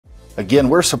Again,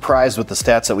 we're surprised with the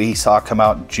stats that we saw come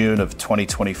out in June of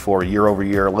 2024, year over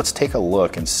year. Let's take a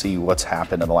look and see what's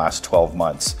happened in the last 12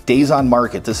 months. Days on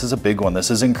market, this is a big one. This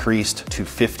has increased to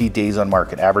 50 days on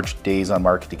market, average days on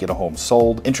market to get a home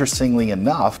sold. Interestingly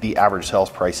enough, the average sales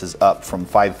price is up from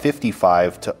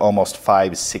 $555,000 to almost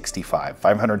 $565,000,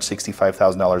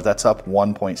 $565,000. That's up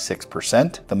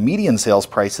 1.6%. The median sales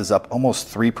price is up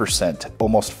almost 3%,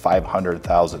 almost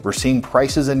 $500,000. We're seeing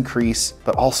prices increase,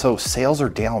 but also sales are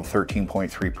down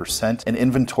 13.3%, and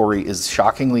inventory is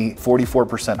shockingly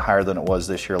 44% higher than it was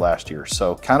this year last year.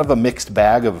 So kind of a mixed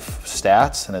bag of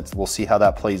stats, and we'll see how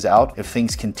that plays out. If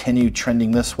things continue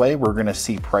trending this way, we're going to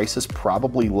see prices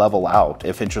probably level out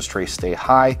if interest rates stay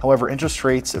high. However, interest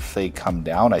rates, if they come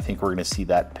down, I think we're going to see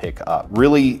that pick up.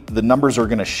 Really, the numbers are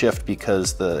going to shift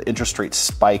because the interest rates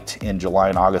spiked in July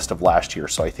and August of last year.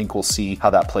 So I think we'll see how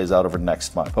that plays out over the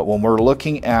next month. But when we're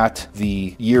looking at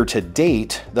the year to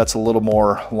date, that's a little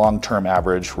more long-term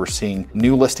average. We're seeing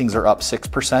new listings are up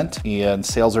 6% and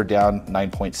sales are down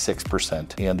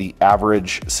 9.6%. And the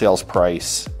average sales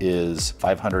price is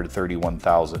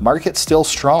 $531,000. Market's still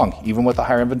strong. Even with the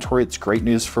higher inventory, it's great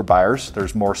news for buyers.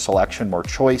 There's more selection, more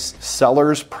choice.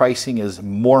 Sellers' pricing is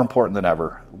more important than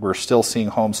ever. We're still seeing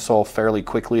homes sold fairly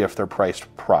quickly if they're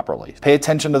priced properly. Pay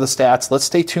attention to the stats. Let's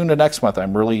stay tuned to next month.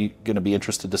 I'm really going to be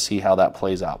interested to see how that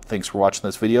plays out. Thanks for watching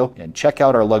this video, and check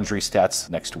out our luxury stats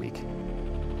next week.